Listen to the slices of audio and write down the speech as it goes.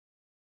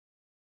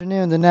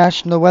Afternoon, the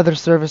National Weather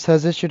Service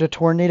has issued a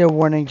tornado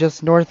warning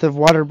just north of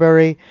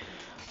Waterbury,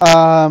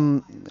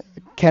 um,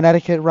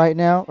 Connecticut right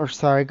now. Or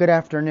sorry, good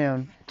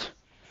afternoon.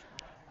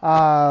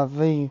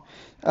 The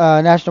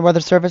National Weather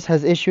Service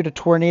has issued a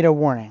tornado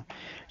warning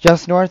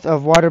just north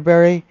of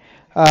Waterbury,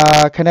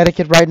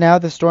 Connecticut right now.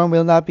 The storm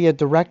will not be a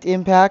direct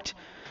impact.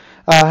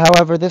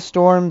 However, this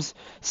storm's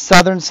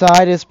southern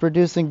side is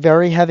producing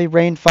very heavy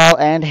rainfall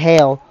and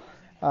hail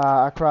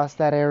across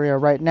that area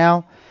right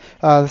now.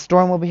 The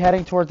storm will be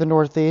heading toward the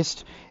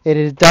northeast.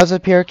 Does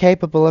appear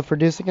capable of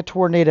producing a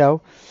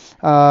tornado,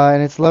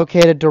 and it's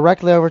located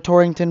directly over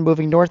Torrington,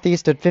 moving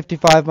northeast at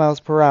 55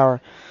 miles per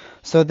hour.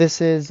 So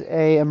this is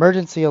a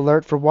emergency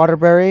alert for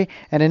Waterbury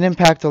and an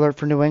impact alert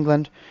for New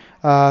England,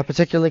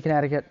 particularly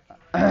Connecticut.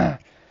 The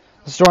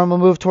storm will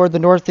move toward the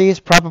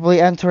northeast,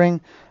 probably entering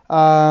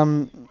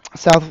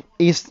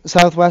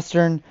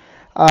southwestern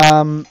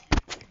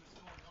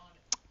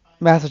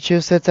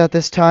Massachusetts at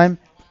this time.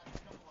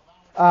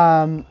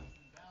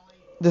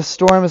 The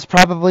storm is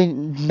probably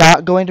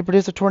not going to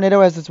produce a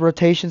tornado, as its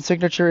rotation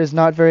signature is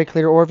not very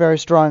clear or very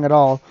strong at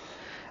all.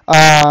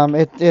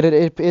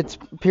 It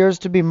appears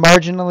to be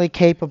marginally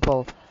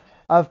capable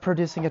of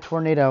producing a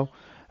tornado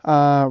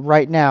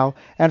right now.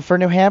 And for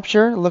New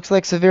Hampshire, it looks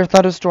like severe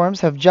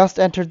thunderstorms have just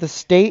entered the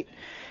state,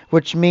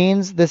 which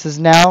means this is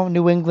now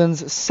New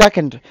England's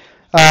second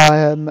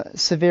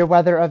severe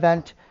weather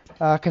event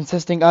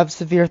consisting of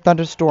severe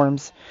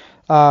thunderstorms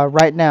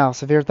right now.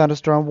 Severe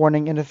thunderstorm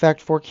warning in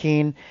effect for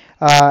Keene,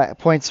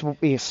 points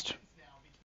east.